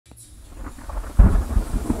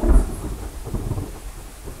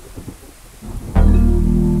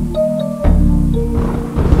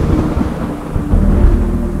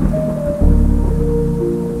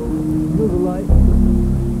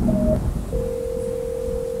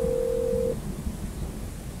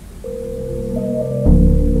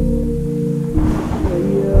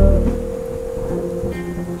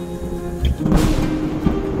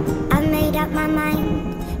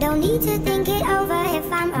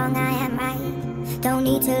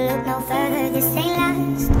need to look no further, this ain't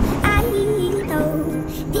last. I know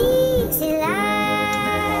this is life.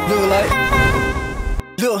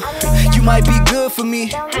 Look, you might be good for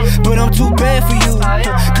me, but I'm too bad for you.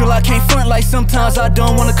 Girl, I can't front like sometimes I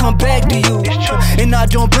don't wanna come back to you. And I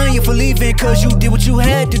don't blame you for leaving, cause you did what you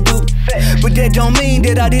had to do. But that don't mean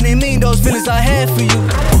that I didn't mean those feelings I had for you.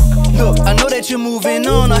 Look, I know that you're moving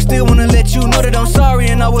on, I still wanna let you know that I'm sorry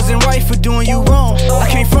and I wasn't right for doing you wrong. I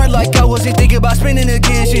can't front like I wasn't thinking about spending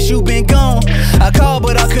again since you been gone. I called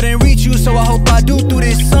but I couldn't reach you, so I hope I do through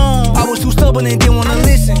this song. I was too stubborn and didn't wanna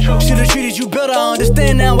listen. Should've treated you better, I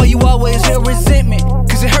understand now why you always held resentment.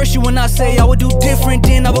 Cause it hurts you when I say I would do different,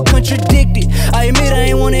 then I would contradict it. I admit I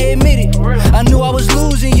ain't wanna admit it. I knew I was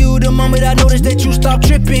losing you the moment I noticed that you stopped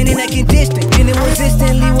tripping and acting distant. And it was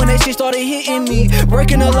instantly when that shit started hitting me.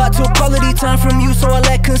 Breaking a lot to quality time from you, so I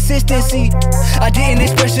lack consistency. I didn't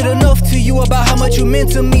express it enough to you about how much you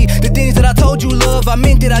meant to me. The things that I told you love, I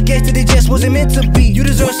meant it, I guess that it just wasn't meant to be. You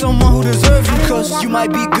deserve someone who deserves you, cause you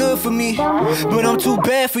might be good for me, but I'm too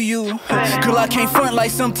bad for you. Girl, I can't front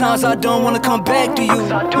like sometimes I don't wanna come back to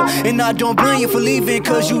you. And I don't blame you for leaving,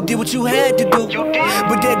 cause you did what you had to do.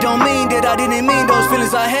 But that don't mean that I didn't mean those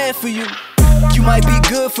feelings I had for you. You might be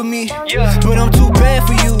good for me, but I'm too bad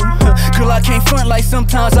for you. Girl, I can't front like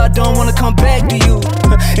sometimes I don't wanna come back to you.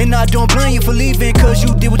 And I don't blame you for leaving, cause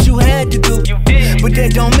you did what you had to do. But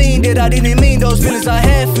that don't mean that I didn't mean those feelings I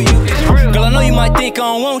had for you. Girl, I know you might think I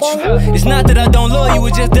don't want you. It's not that I don't love you,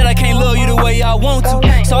 it's just that I can't love you the way I want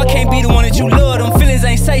to. So I can't be the one that you love. Them feelings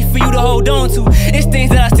ain't safe for you to hold on to. It's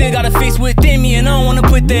things that I still gotta fix within me, and I don't wanna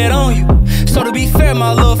put that on you. So to be fair,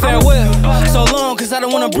 my love, farewell. So long, cause I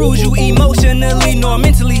don't wanna bruise you emotionally nor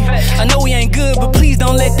mentally. I know we ain't good, but please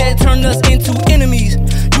don't let that turn us into enemies.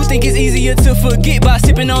 You think it's easier to forget by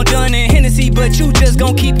sipping on Dun and Hennessy, but you just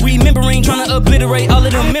gon' keep remembering, trying to obliterate all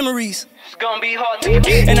of them memories. It's gonna be hard to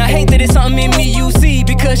forget. And I hate that it's something in me you see,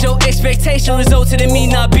 because your expectation resulted in me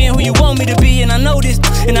not being who you want me to be. And I know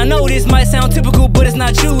this might sound typical, but it's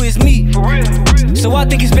not you, it's me. For real. So I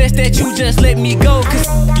think it's best that you just let me go, cause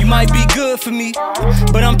you might be good for me,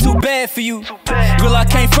 but I'm too bad for you. Girl, I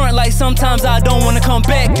can't front like sometimes I don't wanna come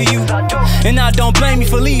back to you. And I don't blame you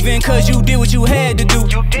for leaving, cause you did what you had to do.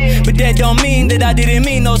 But that don't mean that I didn't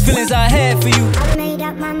mean those feelings I had for you. Made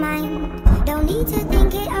up my mind, don't need to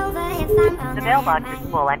think it over if I'm wrong. The mailbox is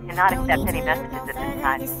full and cannot accept any messages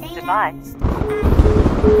at this time. Goodbye.